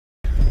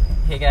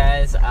Hey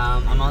guys,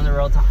 I'm on the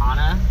road to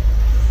Hana.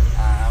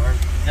 We're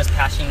just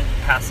passing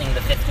the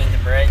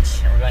 15th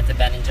bridge. We're going to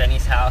Ben and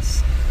Jenny's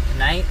house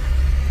tonight.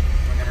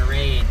 We're gonna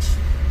rage.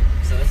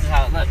 So this is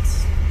how it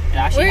looks.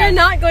 We're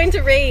not going to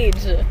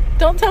rage.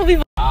 Don't tell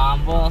people.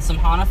 Well, some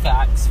Hana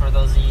facts for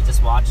those of you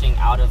just watching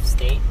out of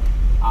state.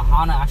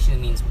 Hana actually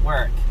means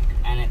work,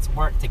 and it's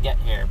work to get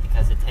here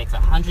because it takes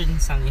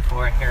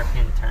 174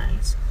 hairpin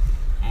turns.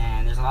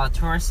 And there's a lot of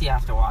tourists you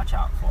have to watch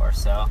out for.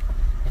 So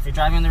if you're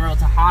driving on the road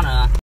to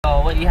Hana,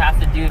 so what you have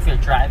to do if you're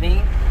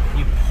driving,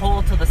 you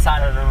pull to the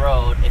side of the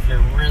road if you're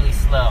really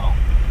slow.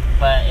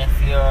 But if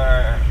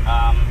you're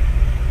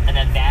an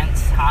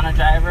advanced Hana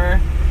driver,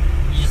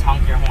 you just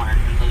honk your horn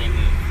until they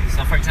move.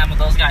 So for example,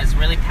 those guys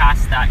really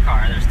passed that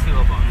car. There's two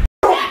of them.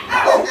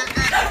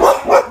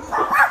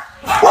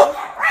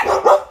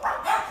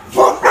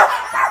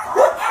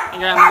 Hey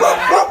Grandma.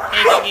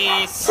 Hey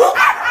doggies.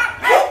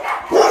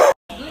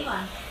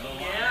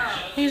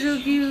 He's so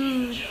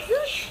cute.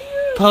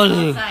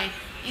 Polu.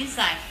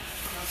 Inside.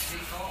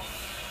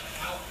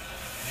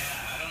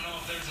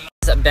 This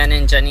is at Ben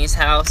and Jenny's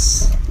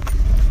house.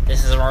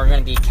 This is where we're going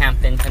to be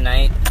camping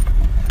tonight.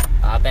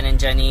 Ben and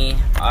Jenny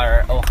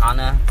are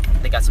Ohana.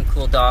 They got some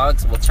cool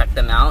dogs. We'll check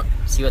them out,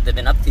 see what they've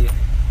been up to.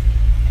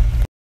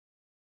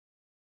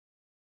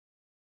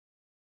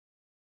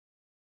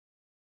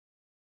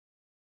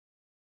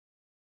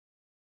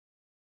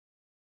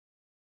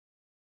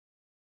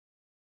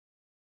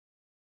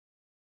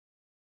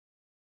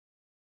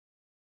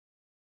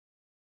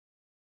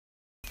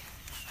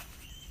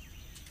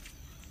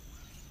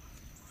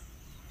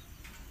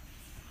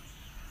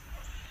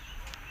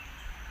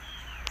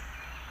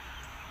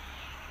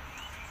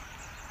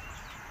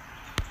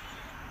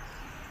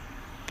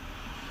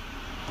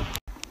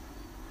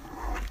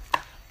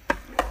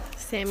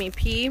 Sammy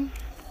P,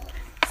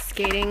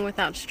 skating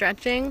without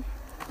stretching.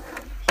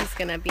 He's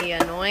gonna be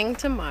annoying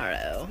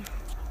tomorrow.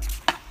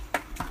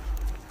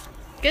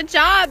 Good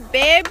job,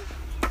 babe.